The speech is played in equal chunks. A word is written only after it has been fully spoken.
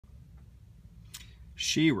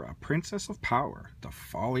She-Ra, Princess of Power, The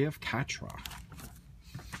Folly of Catra.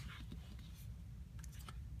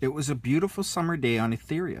 It was a beautiful summer day on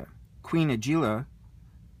Etheria. Queen Agila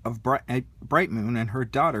of Bright Moon and her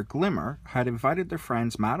daughter Glimmer had invited their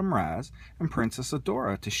friends Madame Raz and Princess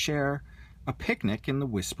Adora to share a picnic in the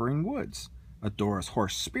Whispering Woods. Adora's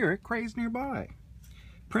horse Spirit grazed nearby.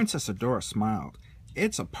 Princess Adora smiled.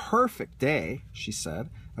 "It's a perfect day," she said.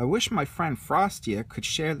 "I wish my friend Frostia could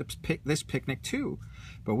share this picnic too.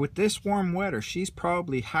 But with this warm weather, she's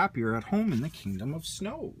probably happier at home in the Kingdom of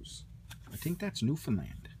Snows." I think that's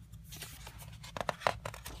Newfoundland.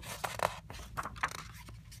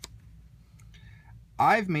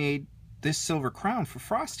 "I've made this silver crown for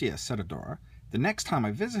Frostia," said Adora. "The next time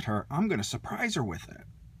I visit her, I'm going to surprise her with it."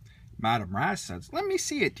 Madame Raz said, "Let me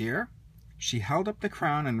see it, dear." She held up the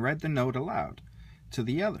crown and read the note aloud to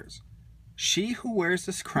the others. "She who wears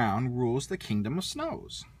this crown rules the Kingdom of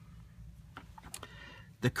Snows."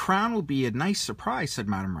 "The crown will be a nice surprise," said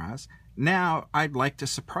Madame Raz. "Now I'd like to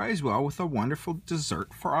surprise you all with a wonderful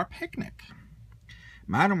dessert for our picnic."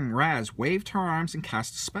 Madame Raz waved her arms and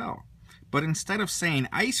cast a spell. But instead of saying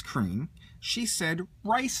ice cream, she said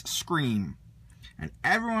rice scream. And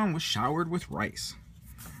everyone was showered with rice.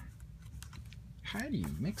 How do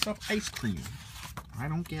you mix up ice cream? I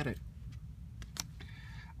don't get it.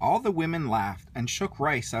 All the women laughed and shook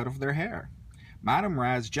rice out of their hair. Madame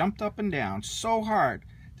Raz jumped up and down so hard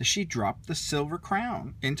that she dropped the silver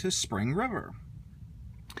crown into Spring River.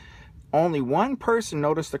 Only one person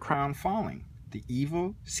noticed the crown falling, the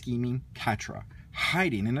evil, scheming Catra,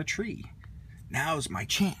 hiding in a tree. "Now's my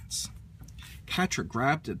chance." Catra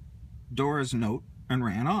grabbed Adora's note and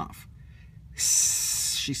ran off.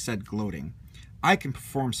 She said, gloating, "I can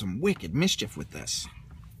perform some wicked mischief with this."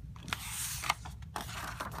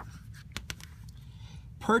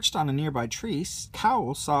 Perched on a nearby tree,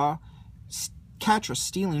 Cowl saw Catra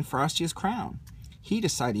stealing Frostia's crown. He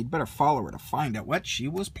decided he'd better follow her to find out what she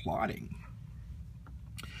was plotting.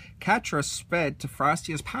 Catra sped to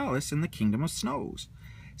Frostia's palace in the Kingdom of Snows.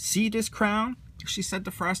 "See this crown?" she said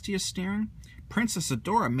to Frostia, sneering. "Princess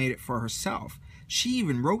Adora made it for herself. She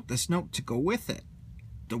even wrote this note to go with it.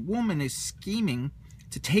 The woman is scheming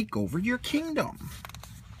to take over your kingdom."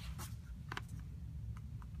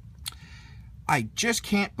 "I just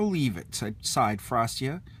can't believe it," sighed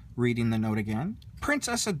Frostia, reading the note again.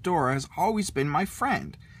 "Princess Adora has always been my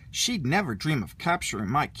friend. She'd never dream of capturing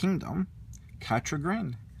my kingdom." Catra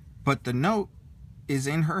grinned. "But the note is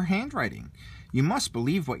in her handwriting. You must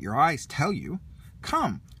believe what your eyes tell you.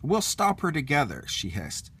 Come, we'll stop her together," she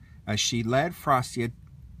hissed, as she led Frostia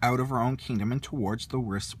out of her own kingdom and towards the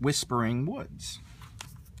Whispering Woods.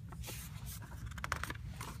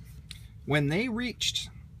 When they reached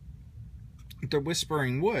the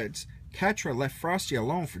Whispering Woods, Catra left Frostia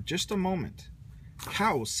alone for just a moment.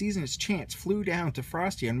 Cowl, seizing his chance, flew down to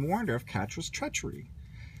Frostia and warned her of Catra's treachery.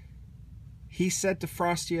 He said to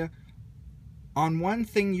Frostia, "On one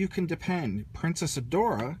thing you can depend. Princess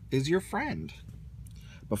Adora is your friend."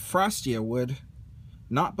 But Frostia would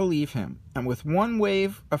not believe him, and with one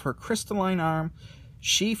wave of her crystalline arm,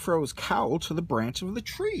 she froze Cowl to the branch of the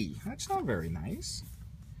tree. That's not very nice.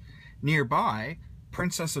 Nearby,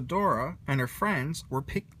 Princess Adora and her friends were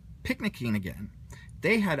picnicking again.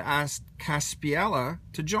 They had asked Caspiella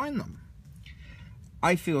to join them.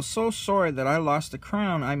 "I feel so sorry that I lost the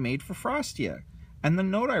crown I made for Frostia, and the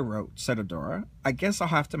note I wrote," said Adora. "I guess I'll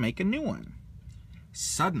have to make a new one."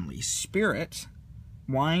 Suddenly, Spirit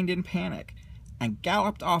whined in panic and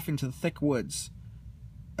galloped off into the thick woods.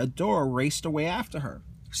 Adora raced away after her.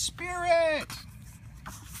 "Spirit!"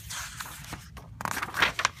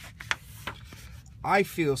 "I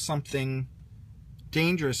feel something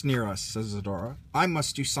dangerous near us," says Adora. "I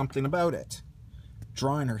must do something about it."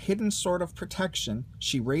 Drawing her hidden sword of protection,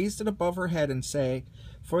 she raised it above her head and said,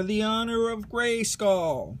 "For the honor of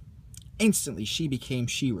Grayskull." Instantly she became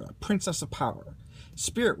She-Ra, Princess of Power.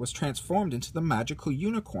 Spirit was transformed into the magical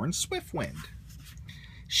unicorn Swiftwind.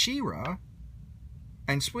 She-Ra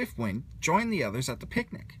and Swiftwind joined the others at the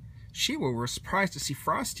picnic. She-Ra was surprised to see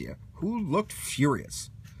Frostia, who looked furious.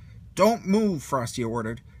 "Don't move," Frostia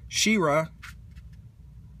ordered. "She-Ra,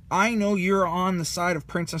 I know you're on the side of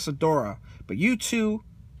Princess Adora,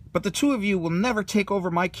 but the two of you will never take over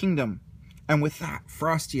my kingdom." And with that,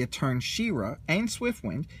 Frostia turned She-Ra and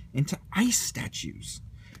Swiftwind into ice statues.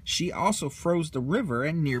 She also froze the river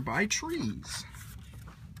and nearby trees.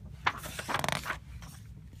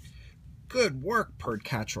 "Good work," purred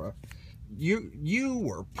Catra. You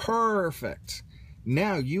were perfect.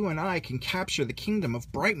 Now you and I can capture the kingdom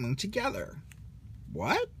of Bright Moon together."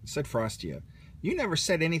 "What?" said Frostia. "You never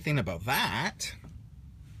said anything about that."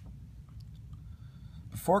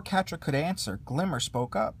 Before Catra could answer, Glimmer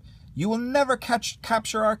spoke up. "You will never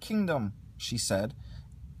capture our kingdom," she said,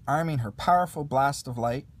 arming her powerful blast of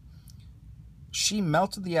light. She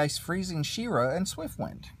melted the ice, freezing She-Ra and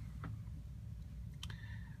Swiftwind.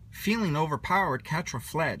 Feeling overpowered, Catra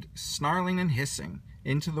fled, snarling and hissing,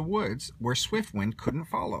 into the woods where Swiftwind couldn't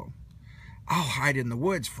follow. "I'll hide in the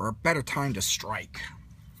woods for a better time to strike."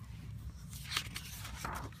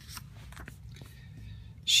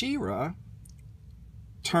 She-Ra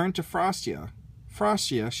turned to Frostia.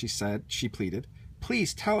 "Frostia," she pleaded,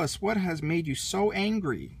 "please tell us what has made you so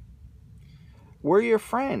angry." "We're your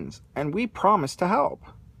friends, and we promised to help."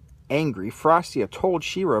 Angry, Frostia told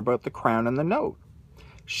She-Ra about the crown and the note.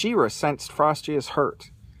 She-Ra sensed Frostia's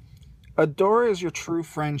hurt. "Adora is your true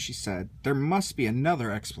friend," she said. "There must be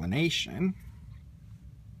another explanation."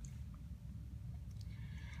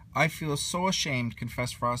 "I feel so ashamed,"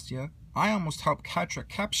 confessed Frostia. "I almost helped Catra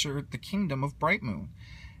capture the kingdom of Brightmoon.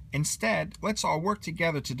 Instead, let's all work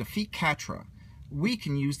together to defeat Catra. We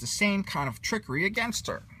can use the same kind of trickery against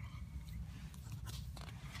her."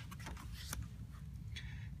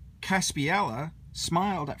 Caspiella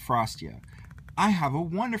smiled at Frostia. "I have a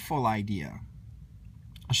wonderful idea,"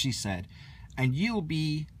 she said, "and you'll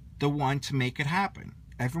be the one to make it happen."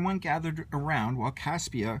 Everyone gathered around while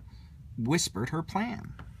Caspia whispered her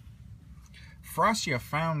plan. Frostia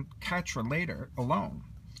found Catra later, alone,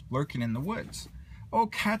 lurking in the woods. "Oh,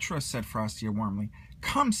 Catra," said Frostia warmly,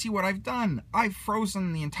 "come see what I've done. I've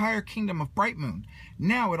frozen the entire kingdom of Brightmoon.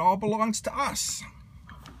 Now it all belongs to us."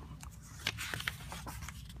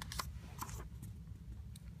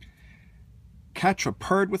 Catra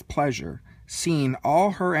purred with pleasure, seeing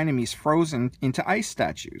all her enemies frozen into ice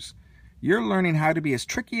statues. "You're learning how to be as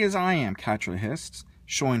tricky as I am," Catra hissed,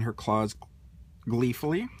 showing her claws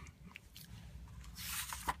gleefully.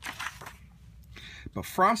 But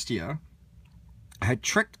Frostia had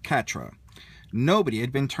tricked Catra. Nobody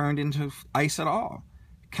had been turned into ice at all.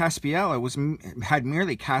 Caspiella had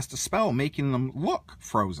merely cast a spell, making them look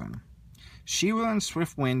frozen. She-Ra and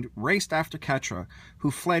Swiftwind raced after Catra,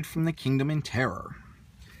 who fled from the kingdom in terror.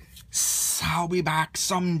 "I'll be back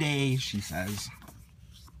someday," she says.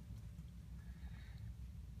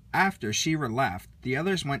 After She-Ra left, the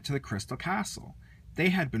others went to the Crystal Castle.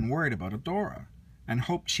 They had been worried about Adora, and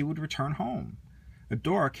hoped she would return home.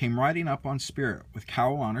 Adora came riding up on Spirit, with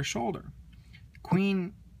Cowl on her shoulder.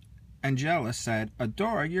 Queen Angela said,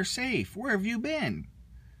 "Adora, you're safe. Where have you been?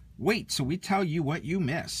 Wait till we tell you what you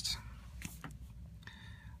missed."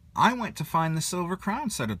 "I went to find the silver crown,"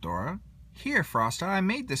 said Adora. "Here, Frostia, I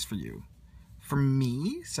made this for you." "For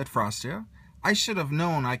me?" said Frostia. "I should have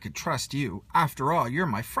known I could trust you. After all, you're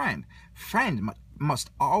my friend. Friends must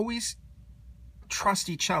always trust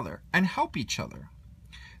each other and help each other."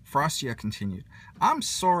 Frostia continued, "I'm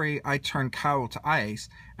sorry I turned Cowl to ice,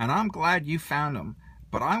 and I'm glad you found him,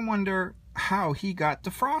 but I wonder how he got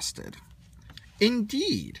defrosted."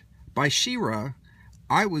 "Indeed, by She-Ra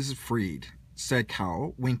I was freed," said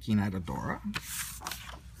Cowl, winking at Adora.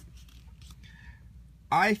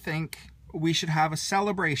 "I think we should have a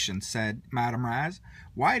celebration," said Madame Raz.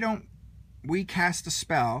 "Why don't we cast a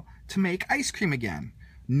spell to make ice cream again?"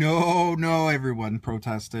 "No, no," everyone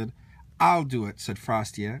protested. "I'll do it," said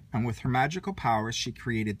Frostia, and with her magical powers she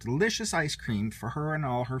created delicious ice cream for her and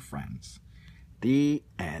all her friends. The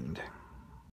end.